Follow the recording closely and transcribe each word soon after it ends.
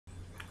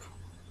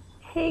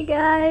Hey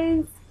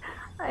guys,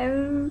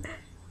 I'm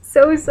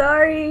so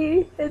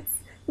sorry. It's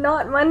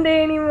not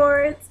Monday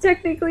anymore. It's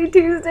technically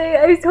Tuesday.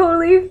 I was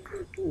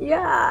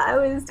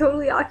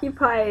totally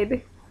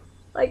occupied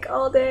like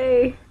all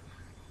day.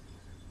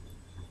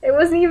 It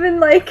wasn't even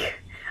like,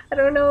 I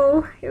don't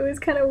know, it was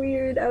kind of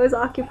weird. I was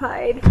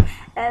occupied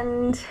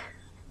and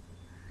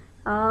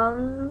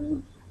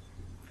um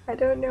I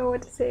don't know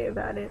what to say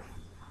about it.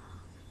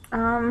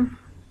 Um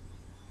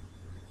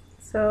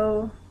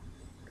so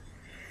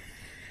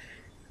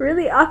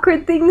really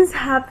awkward things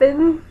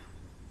happen.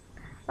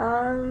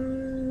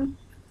 Um,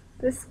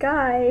 this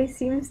guy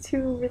seems to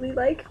really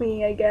like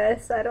me, I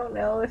guess. I don't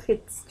know if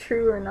it's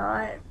true or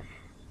not.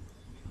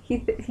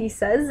 He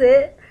says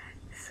it,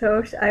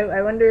 so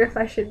I wonder if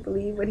I should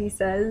believe what he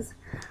says.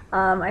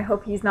 I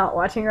hope he's not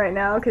watching right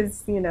now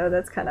because,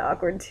 that's kind of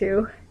awkward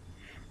too.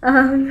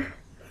 Um,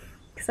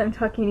 because I'm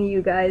talking to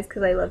you guys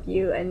because I love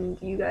you and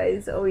you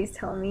guys always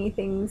tell me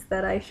things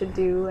that I should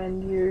do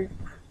and you're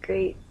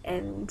great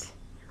and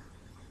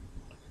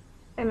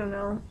I don't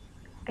know.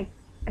 I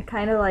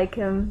kind of like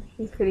him.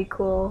 He's pretty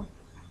cool.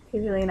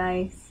 He's really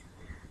nice.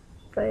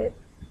 But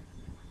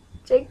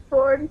Jake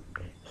Ford,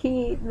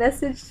 he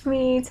messaged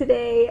me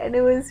today and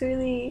it was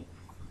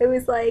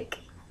like,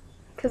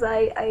 because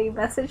I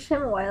messaged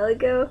him a while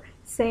ago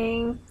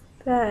saying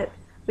that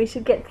we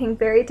should get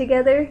Pinkberry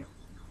together.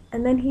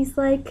 And then he's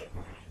like,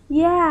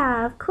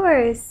 yeah, of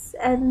course.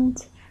 And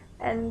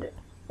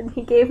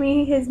he gave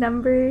me his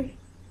number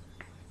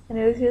and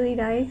it was really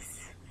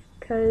nice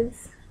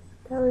because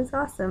that was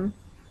awesome.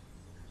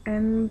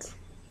 And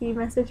he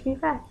messaged me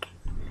back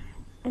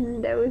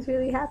and I was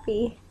really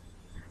happy.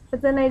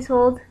 But then I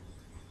told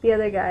the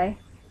other guy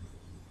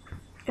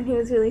and he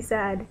was really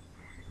sad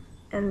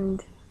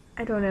and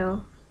I don't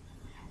know.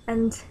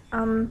 And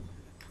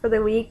for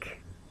the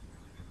week,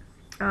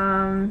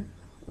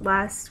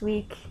 last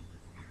week,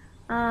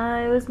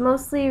 it was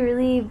mostly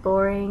really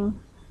boring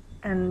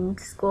and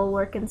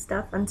schoolwork and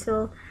stuff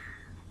until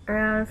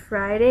around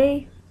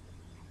Friday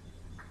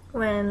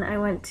when I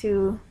went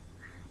to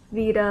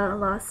Vita,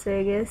 Las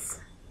Vegas,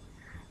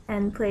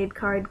 and played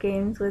card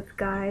games with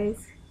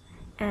guys,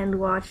 and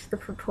watched the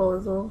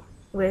proposal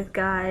with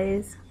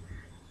guys,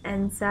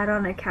 and sat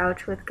on a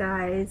couch with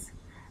guys,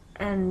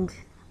 and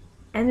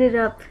ended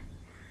up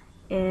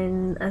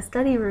in a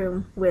study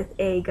room with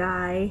a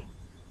guy,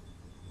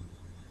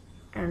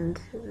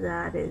 and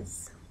that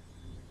is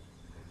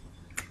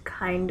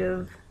kind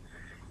of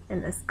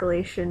an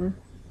escalation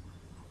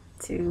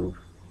to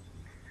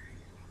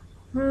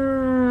it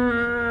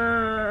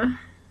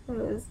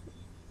was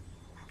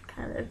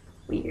kind of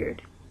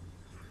weird.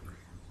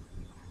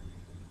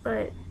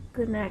 But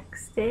the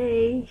next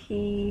day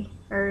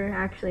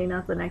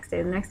not the next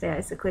day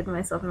I secluded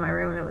myself in my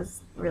room and it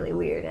was really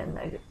weird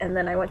and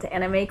then I went to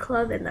anime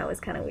club and that was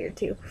kind of weird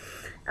too.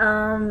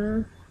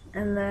 And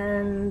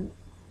then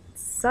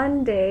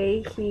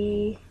Sunday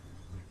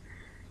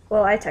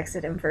I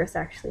texted him first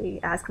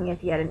actually asking if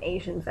he had an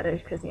Asian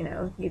fetish because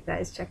you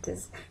guys checked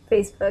his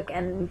Facebook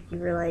and you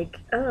were like,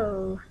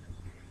 oh.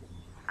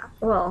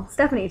 Well,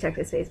 Stephanie checked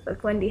his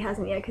Facebook. Wendy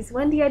hasn't yet, because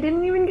Wendy, I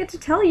didn't even get to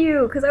tell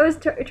you, because I was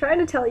trying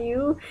to tell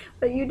you,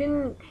 but you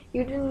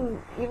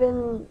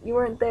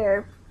weren't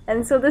there.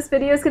 And so this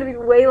video is going to be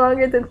way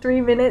longer than 3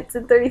 minutes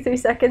and 33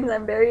 seconds.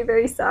 I'm very,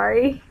 very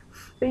sorry.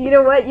 But you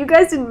know what? You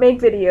guys didn't make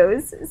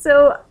videos.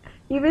 So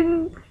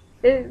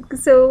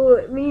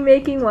me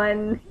making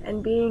one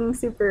and being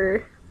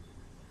super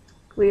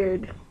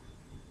weird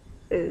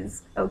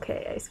is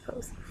okay, I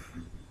suppose.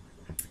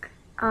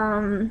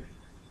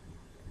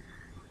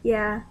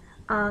 Yeah,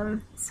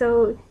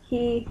 so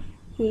he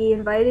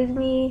invited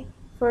me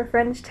for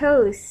French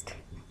toast.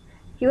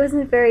 He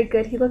wasn't very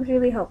good. He looked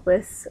really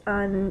helpless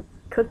on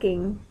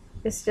cooking.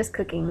 It's just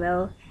cooking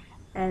though,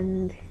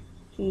 and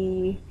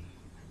he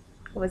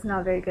was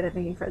not very good at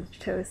making French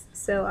toast.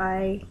 So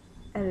I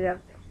ended up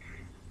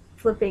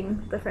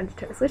flipping the French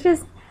toast, which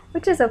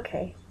is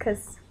okay,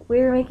 because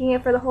we were making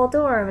it for the whole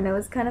dorm, and it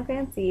was kind of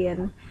fancy,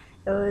 and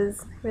it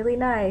was really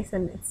nice,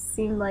 and it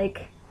seemed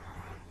like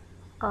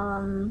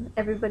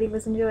everybody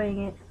was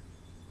enjoying it.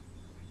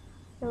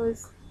 It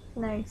was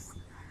nice.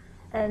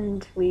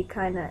 And we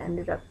kind of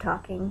ended up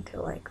talking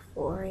till like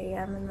 4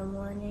 a.m. in the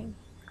morning.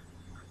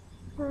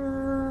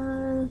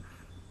 I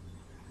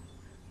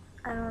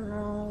don't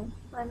know.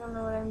 I don't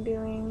know what I'm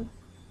doing.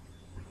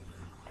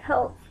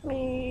 Help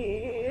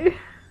me.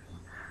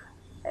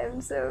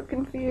 I'm so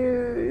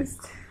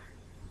confused.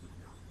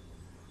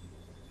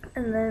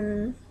 And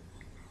then,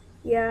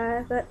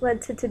 yeah, that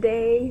led to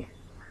today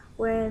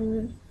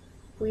when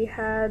we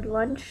had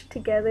lunch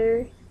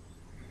together,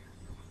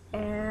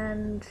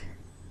 and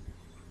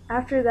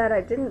after that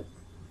I didn't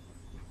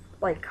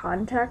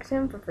contact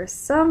him, but for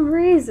some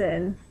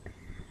reason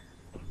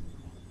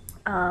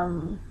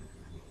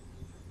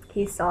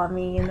he saw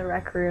me in the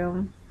rec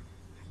room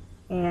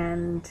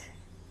and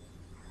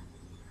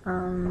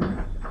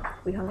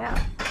we hung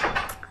out.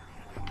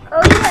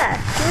 Oh yeah,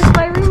 here's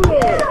my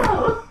roommate.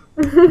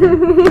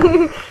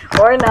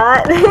 Or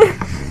not.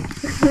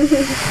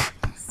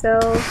 So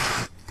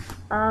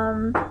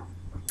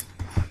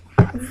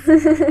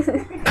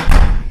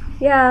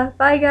Yeah,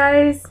 bye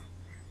guys.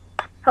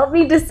 Help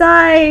me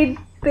decide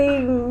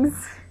things.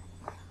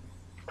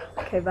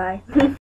 Okay, bye.